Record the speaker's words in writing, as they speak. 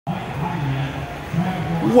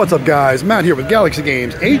What's up, guys? Matt here with Galaxy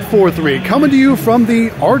Games 843, coming to you from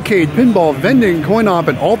the Arcade Pinball Vending Coin Op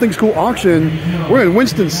and All Things Cool auction. We're in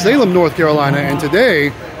Winston-Salem, North Carolina, and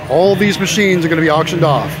today all these machines are going to be auctioned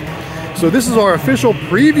off. So this is our official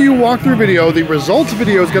preview walkthrough video. The results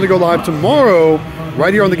video is going to go live tomorrow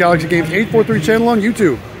right here on the Galaxy Games 843 channel on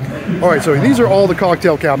YouTube. Alright, so these are all the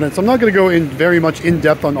cocktail cabinets. I'm not going to go in very much in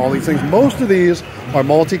depth on all these things. Most of these are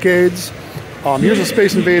multicades. Here's a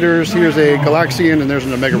Space Invaders, here's a Galaxian, and there's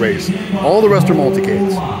an Omega Race. All the rest are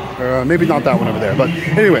multicades. Maybe not that one over there, but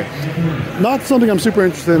anyway, not something I'm super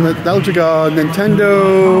interested in. That looks like a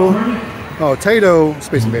Nintendo, Taito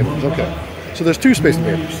Space Invaders. Okay, so there's two Space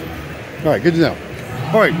Invaders. All right, good to know.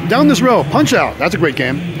 All right, down this row, Punch Out. That's a great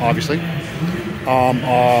game, obviously.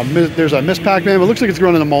 There's a Miss Pac-Man. It looks like it's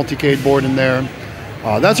running a multicade board in there.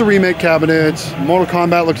 That's a remake cabinet. Mortal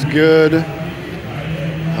Kombat looks good.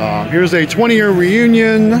 Here's a 20-year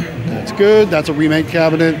reunion. That's good. That's a remake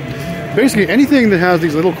cabinet. Basically, anything that has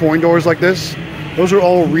these little coin doors like this, those are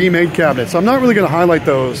all remade cabinets. So I'm not really going to highlight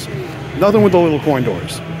those. Nothing with the little coin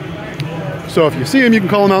doors. So if you see them, you can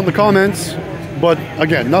call them out in the comments. But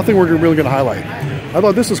again, nothing we're really going to highlight. I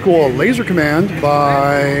thought this was cool. A Laser Command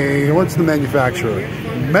by, what's the manufacturer?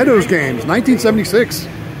 Meadows Games, 1976.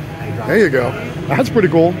 There you go. That's pretty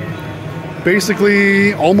cool.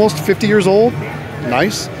 Basically, almost 50 years old.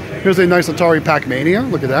 Nice. Here's a nice Atari Pac-Mania.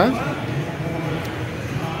 Look at that.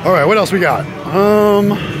 All right, what else we got?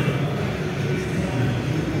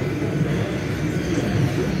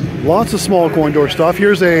 Lots of small coin door stuff.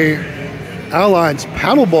 Here's a Allied's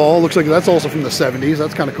Paddleball. Looks like that's also from the 70s.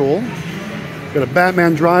 That's kind of cool. Got a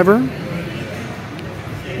Batman driver.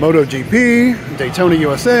 MotoGP. Daytona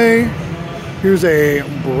USA. Here's a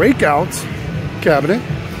Breakout cabinet.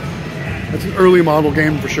 That's an early model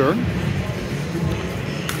game for sure.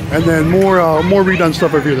 And then more redone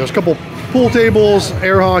stuff over here. There's a couple pool tables,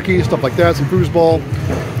 air hockey, stuff like that, some foosball.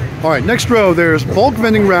 All right, next row, there's bulk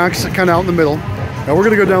vending racks kind of out in the middle. Now we're going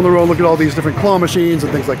to go down the row and look at all these different claw machines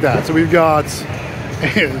and things like that. So we've got,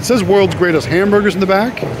 it says World's Greatest Hamburgers in the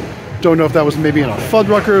back. Don't know if that was maybe in a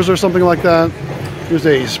Fuddruckers or something like that. Here's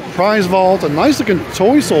a prize vault, a nice looking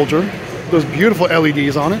toy soldier. Those beautiful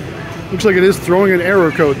LEDs on it. Looks like it is throwing an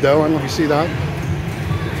error code though. I don't know if you see that.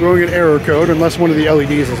 Throwing an error code, unless one of the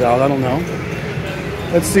LEDs is out. I don't know.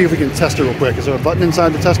 Let's see if we can test it real quick. Is there a button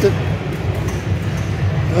inside to test it?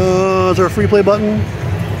 Is there a free play button?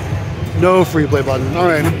 No free play button. All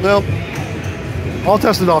right. Well, I'll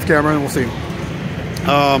test it off camera and we'll see.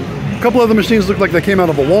 A couple of the machines look like they came out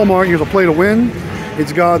of a Walmart. Here's a play to win.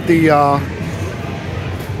 It's got the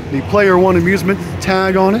Player One amusement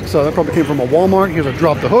tag on it, so that probably came from a Walmart. Here's a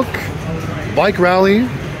Drop the Hook, Bike Rally.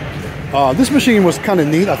 This machine was kind of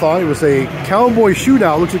neat, I thought. It was a Cowboy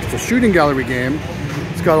Shootout. Looks like it's a shooting gallery game.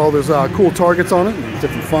 It's got all those cool targets on it, and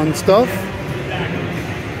different fun stuff.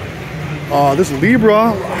 This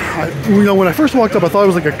Libra, when I first walked up, I thought it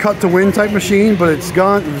was like a cut to win type machine, but it's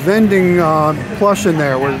got vending plush in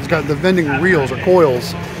there, where it's got the vending reels or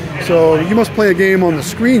coils. So you must play a game on the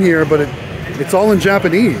screen here, but it's all in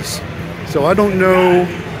Japanese. So I don't know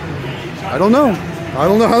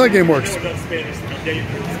how that game works.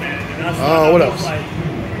 What else?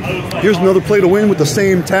 Here's another play to win with the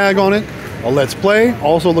same tag on it. A Let's Play.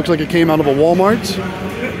 Also looks like it came out of a Walmart.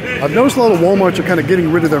 I've noticed a lot of Walmarts are kind of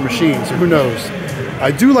getting rid of their machines, so who knows.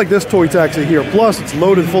 I do like this toy taxi here. Plus, it's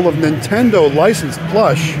loaded full of Nintendo licensed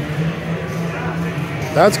plush.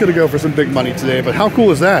 That's going to go for some big money today, but how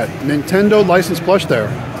cool is that? Nintendo licensed plush there.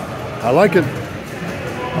 I like it.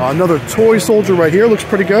 Another toy soldier right here. Looks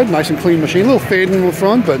pretty good. Nice and clean machine. A little fading in the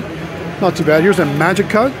front, but not too bad. Here's a Magic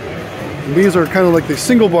Cut. And these are kind of like the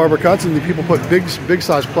single barber cuts, and the people put big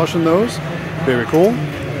size plush in those. Very cool.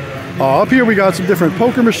 Up here we got some different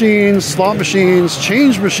poker machines, slot machines,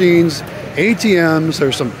 change machines, ATMs.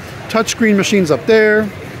 There's some touchscreen machines up there.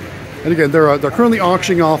 And again, they're currently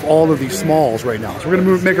auctioning off all of these smalls right now. So we're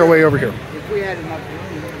going to make our way over here.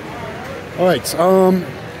 All right.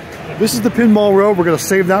 This is the pinball row. We're going to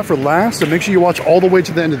save that for last. So make sure you watch all the way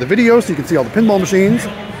to the end of the video so you can see all the pinball machines.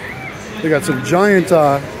 They got some giant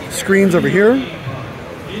screens over here.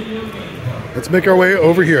 Let's make our way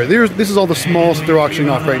over here. This is all the smalls that they're auctioning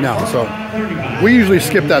off right now. So we usually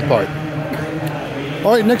skip that part.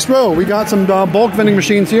 All right, next row. We got some bulk vending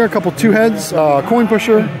machines here. A couple two heads, coin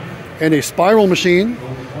pusher, and a spiral machine.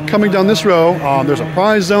 Coming down this row, there's a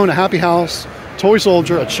prize zone, a happy house, toy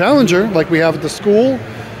soldier, a challenger like we have at the school,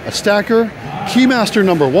 a stacker, keymaster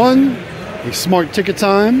number 1, a smart ticket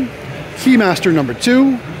time, keymaster number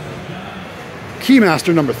 2,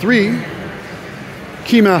 keymaster number 3,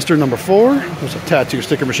 keymaster number 4. There's a tattoo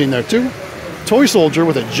sticker machine there too. Toy soldier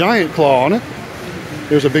with a giant claw on it.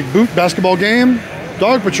 There's a big boot basketball game,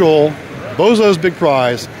 Dog Patrol, Bozo's Big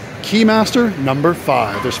Prize, Keymaster number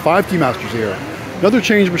 5. There's 5 Keymasters here. Another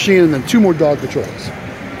change machine, and then 2 more Dog Patrols.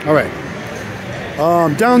 All right.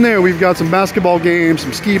 Down there, we've got some basketball games,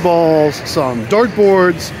 some skee balls, some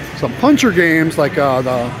dartboards, some puncher games like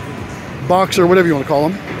the boxer, whatever you want to call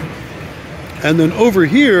them. And then over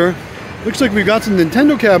here, looks like we've got some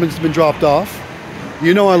Nintendo cabinets that have been dropped off.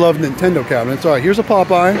 You know I love Nintendo cabinets. All right, here's a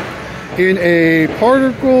Popeye in a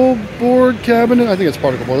particle board cabinet. I think it's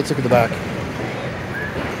particle board. Let's look at the back.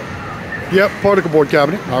 Yep, particle board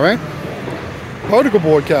cabinet. All right. Particle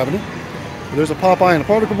board cabinet. There's a Popeye and a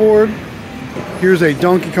particle board. Here's a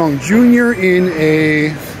Donkey Kong Jr. in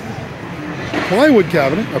a plywood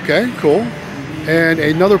cabinet. Okay, cool. And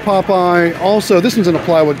another Popeye. Also, this one's in a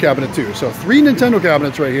plywood cabinet too. So 3 Nintendo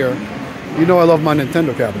cabinets right here. You know I love my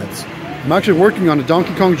Nintendo cabinets. I'm actually working on a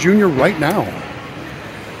Donkey Kong Jr. right now.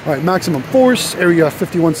 All right, Maximum Force, Area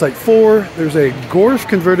 51, Site 4. There's a Gorf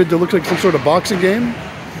converted to look like some sort of boxing game.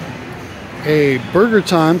 A Burger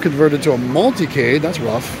Time converted to a multicade. That's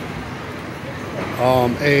rough.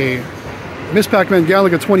 A Miss Pac-Man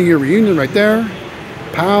Galaga 20-year reunion right there.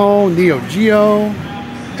 POW, Neo Geo,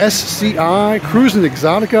 SCI, Cruisin'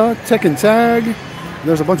 Exotica, Tekken Tag.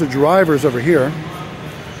 There's a bunch of drivers over here.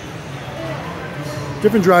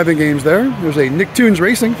 Different driving games there. There's a Nicktoons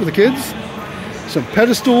Racing for the kids. Some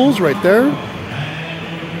pedestals right there.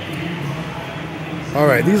 All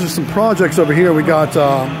right, these are some projects over here. We got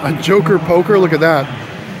a Joker Poker. Look at that.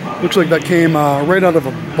 Looks like that came right out of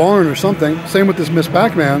a barn or something. Same with this Miss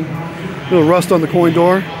Pac-Man. Little rust on the coin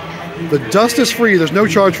door. The dust is free. There's no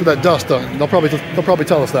charge for that dust. They'll probably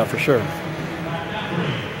tell us that for sure.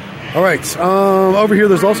 All right, over here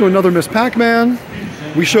there's also another Miss Pac-Man.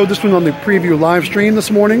 We showed this one on the preview live stream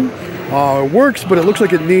this morning. It works, but it looks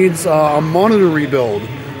like it needs a monitor rebuild.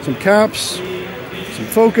 Some caps, some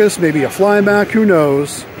focus, maybe a flyback, who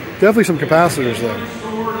knows. Definitely some capacitors there.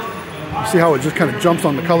 You see how it just kind of jumps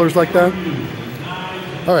on the colors like that?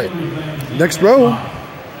 All right, next row.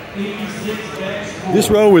 This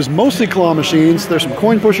row is mostly claw machines. There's some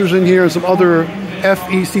coin pushers in here and some other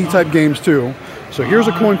FEC type games too. So here's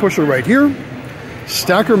a coin pusher right here.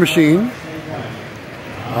 Stacker machine.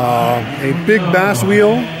 A big bass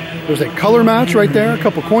wheel. There's a color match right there. A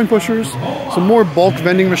couple coin pushers. Some more bulk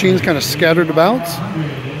vending machines kind of scattered about.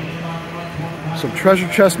 Some treasure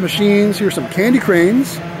chest machines. Here's some candy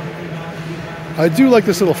cranes. I do like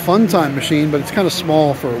this little fun time machine, but it's kind of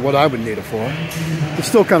small for what I would need it for. It's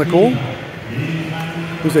still kind of cool.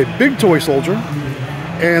 There's a big toy soldier.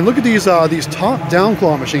 And look at these top-down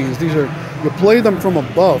claw machines. These are, you play them from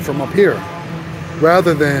above, from up here,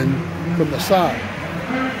 rather than from the side.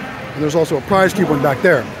 And there's also a prize cube one back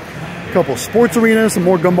there. A couple sports arenas, some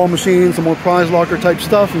more gumball machines, some more prize locker type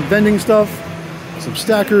stuff and vending stuff. Some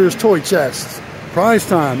stackers, toy chests, prize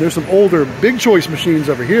time. There's some older big choice machines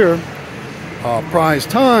over here. Prize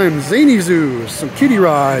time, zany zoos, some kiddie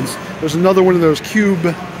rides. There's another one of those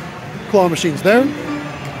cube claw machines there.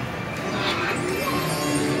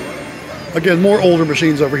 Again, more older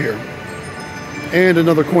machines over here. And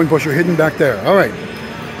another coin pusher hidden back there. All right.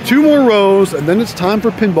 2 more rows, and then it's time for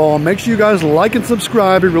pinball. Make sure you guys like and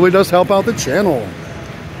subscribe. It really does help out the channel.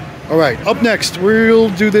 All right, up next, we'll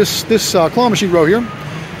do this claw machine row here.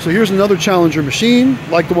 So here's another Challenger machine,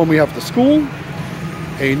 like the one we have at the school.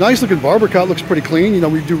 A nice looking barber cut, looks pretty clean. You know,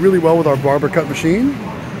 we do really well with our barber cut machine.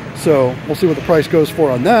 So we'll see what the price goes for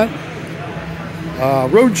on that.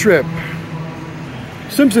 Road Trip.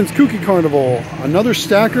 Simpsons Kooky Carnival. Another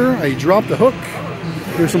stacker, a Drop the Hook.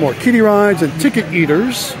 Here's some more kiddie rides and ticket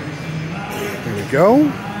eaters. There we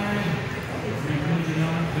go.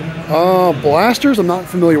 Blasters, I'm not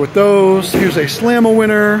familiar with those. Here's a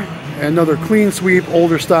Slam-A-Winner. Another clean sweep,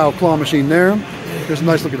 older style claw machine there. Here's a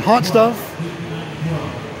nice looking hot stuff.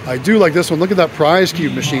 I do like this one. Look at that prize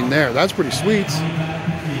cube machine there. That's pretty sweet.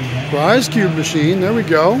 Prize cube machine, there we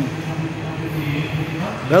go.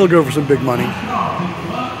 That'll go for some big money.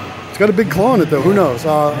 It's got a big claw in it though, who knows?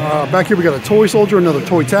 Back here we got a toy soldier, another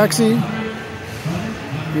toy taxi.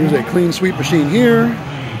 Here's a clean sweep machine here.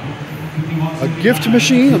 A gift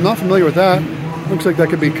machine, I'm not familiar with that. Looks like that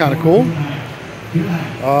could be kind of cool.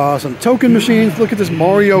 Some token machines. Look at this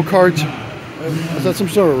Mario Kart. Is that some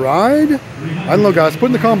sort of ride? I don't know, guys. Put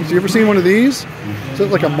in the comments. You ever seen one of these? Is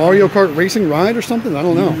it like a Mario Kart racing ride or something? I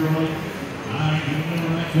don't know.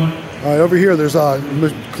 All right, over here, there's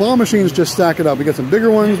claw machines just stacking up. We got some bigger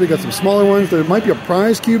ones. We got some smaller ones. There might be a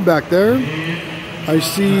prize cube back there. I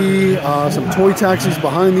see some toy taxis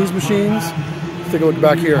behind these machines. Let's take a look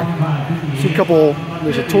back here. See a couple.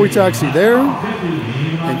 There's a toy taxi there.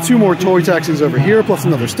 And 2 more toy taxis over here, plus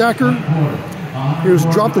another stacker. Here's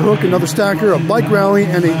Drop the Hook, another stacker, a bike rally,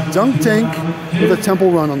 and a dunk tank with a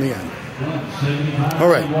temple run on the end. All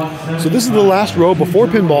right, so this is the last row before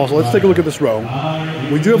pinball, so let's take a look at this row.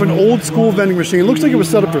 We do have an old school vending machine. It looks like it was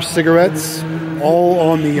set up for cigarettes, all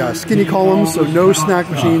on the skinny columns, so no snack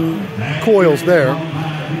machine coils there.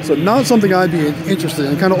 So not something I'd be interested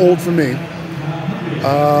in, kind of old for me.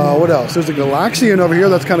 What else? There's a Galaxian over here,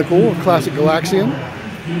 that's kind of cool, a classic Galaxian.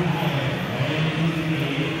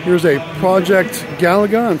 Here's a Project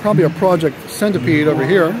Galaga and probably a Project Centipede over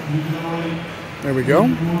here. There we go.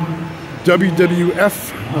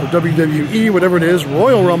 WWF, or WWE, whatever it is,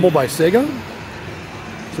 Royal Rumble by Sega.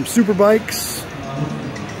 Some super bikes.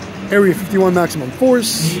 Area 51 Maximum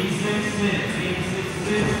Force.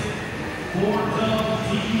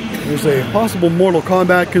 There's a possible Mortal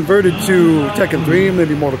Kombat converted to Tekken 3,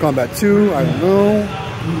 maybe Mortal Kombat 2, I don't know.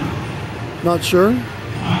 Not sure.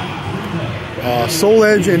 Soul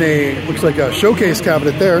Edge in a, looks like a showcase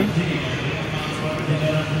cabinet there.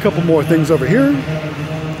 A couple more things over here.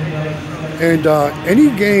 And any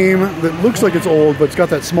game that looks like it's old, but it's got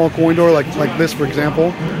that small coin door, like this, for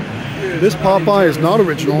example. This Popeye is not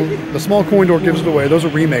original. The small coin door gives it away. Those are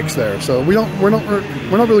remakes there, so we're not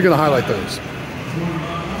really going to highlight those.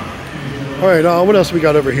 All right, what else we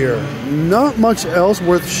got over here? Not much else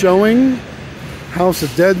worth showing. House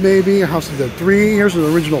of Dead, maybe. House of Dead 3. Here's an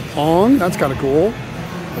original Pong. That's kind of cool.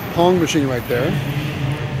 A Pong machine right there.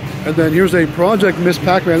 And then here's a Project Miss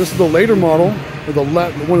Pac-Man. This is the later model, or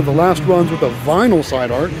one of the last runs with the vinyl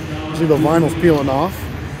side art. See the vinyl's peeling off.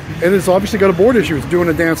 And it's obviously got a board issue. It's doing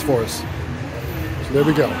a dance for us. So there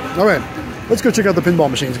we go. All right, let's go check out the pinball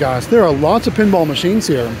machines, guys. There are lots of pinball machines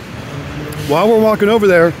here. While we're walking over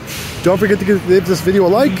there, don't forget to give this video a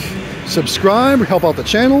like, subscribe, help out the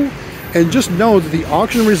channel, and just know that the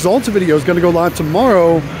auction results video is going to go live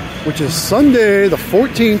tomorrow, which is Sunday, the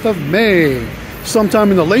 14th of May, sometime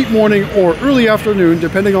in the late morning or early afternoon,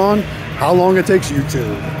 depending on how long it takes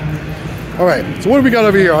YouTube. All right, so what do we got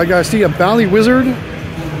over here? I got to see a Bally Wizard,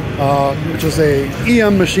 which is a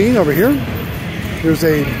EM machine over here. There's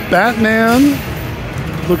a Batman,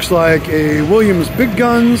 looks like a Williams Big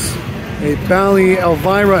Guns, a Bally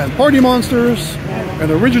Elvira and Party Monsters,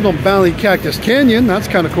 an original Bally Cactus Canyon, that's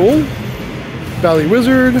kind of cool. Bally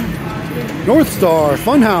Wizard, North Star,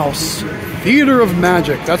 Funhouse, Theater of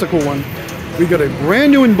Magic, that's a cool one. We got a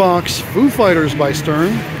brand new in box, Foo Fighters by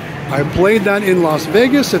Stern. I played that in Las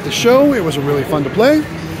Vegas at the show. It was really fun to play.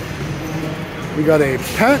 We got a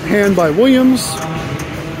Pat Hand by Williams,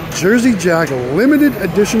 Jersey Jack limited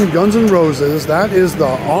edition Guns N' Roses. That is the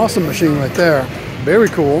awesome machine right there. Very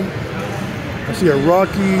cool. I see a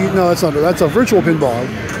Rocky. No, that's not. That's a virtual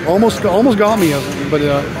pinball. Almost got me, but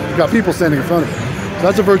got people standing in front of it. So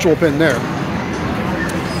that's a virtual pin there.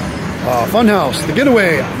 Funhouse, The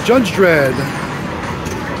Getaway, Judge Dredd,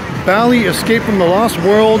 Bally Escape from the Lost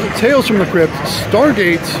World, Tales from the Crypt,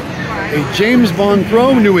 Stargate, a James Bond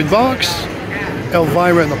Pro new in box,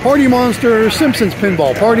 Elvira and the Party Monster, Simpsons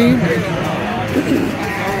Pinball Party,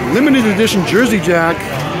 limited edition Jersey Jack,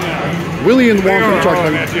 Willy and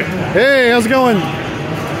Wonka. Hey, how's it going?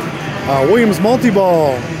 Williams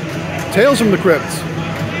Multi-Ball, Tales from the Crypt,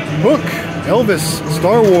 Hook, Elvis,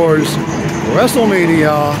 Star Wars,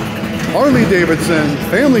 WrestleMania, Harley Davidson,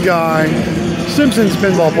 Family Guy, Simpsons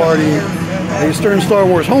Pinball Party, a Stern Star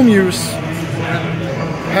Wars home use,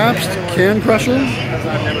 Pabst Can Crusher,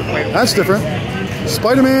 that's different,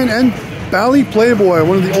 Spider-Man, and Bally Playboy,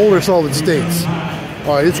 one of the older solid states.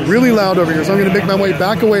 All right, it's really loud over here, so I'm going to make my way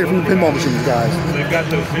back away from the pinball machines, guys. They've got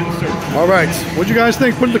those inserts. All right, what'd you guys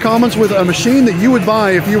think? Put in the comments with a machine that you would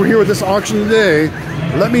buy if you were here at this auction today.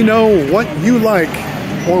 Let me know what you like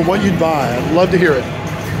or what you'd buy. I'd love to hear it.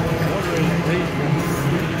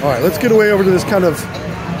 All right, let's get away over to this kind of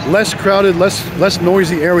less crowded, less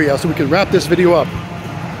noisy area so we can wrap this video up.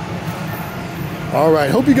 All right,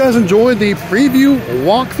 hope you guys enjoyed the preview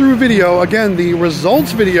walkthrough video. Again, the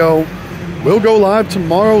results video will go live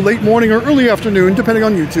tomorrow, late morning or early afternoon, depending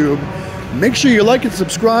on YouTube. Make sure you like and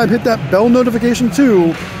subscribe, hit that bell notification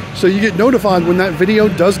too, so you get notified when that video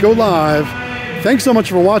does go live. Thanks so much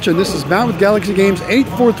for watching. This is Matt with Galaxy Games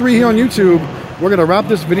 843 here on YouTube. We're going to wrap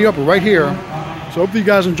this video up right here. So hopefully you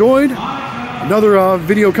guys enjoyed. Another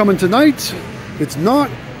video coming tonight. It's not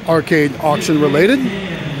arcade auction related,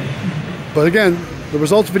 but again, the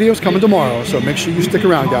results video is coming tomorrow, so make sure you stick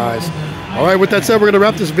around, guys. All right, with that said, we're going to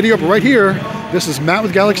wrap this video up right here. This is Matt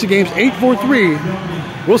with Galaxy Games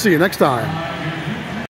 843. We'll see you next time.